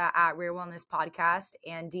go to @Rare Wellness Podcast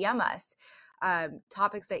and DM us.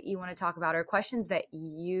 Topics that you want to talk about or questions that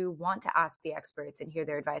you want to ask the experts and hear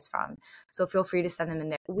their advice from. So feel free to send them in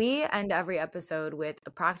there. We end every episode with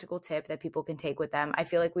a practical tip that people can take with them. I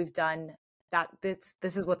feel like we've done that. This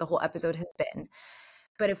is what the whole episode has been.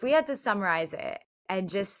 But if we had to summarize it and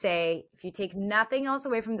just say, if you take nothing else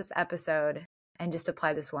away from this episode and just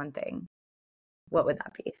apply this one thing, what would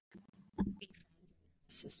that be?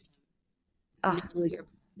 System. Oh, know your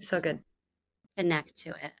so good. Connect to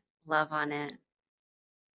it. Love on it.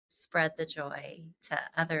 Spread the joy to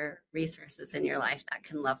other resources in your life that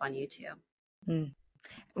can love on you too.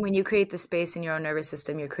 When you create the space in your own nervous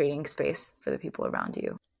system, you're creating space for the people around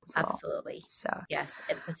you as well. Absolutely. So yes,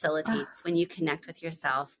 it facilitates when you connect with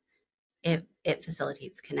yourself. It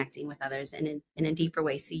facilitates connecting with others in a deeper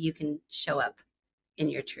way, so you can show up in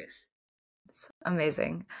your truth. It's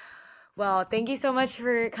amazing. Well, thank you so much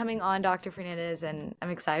for coming on, Dr. Fernandez, and I'm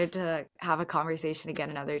excited to have a conversation again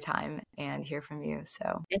another time and hear from you.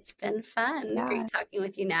 So it's been fun. Yeah. Great talking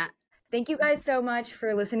with you, Nat. Thank you guys so much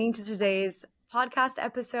for listening to today's podcast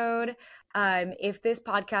episode. If this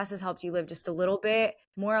podcast has helped you live just a little bit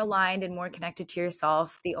more aligned and more connected to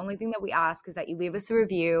yourself, the only thing that we ask is that you leave us a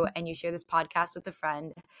review and you share this podcast with a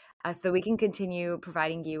friend so that we can continue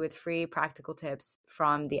providing you with free practical tips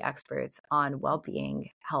from the experts on well-being,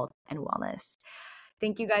 health, and wellness.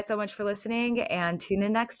 Thank you guys so much for listening, and tune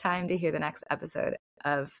in next time to hear the next episode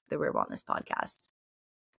of the Rare Wellness Podcast.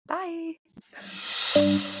 Bye.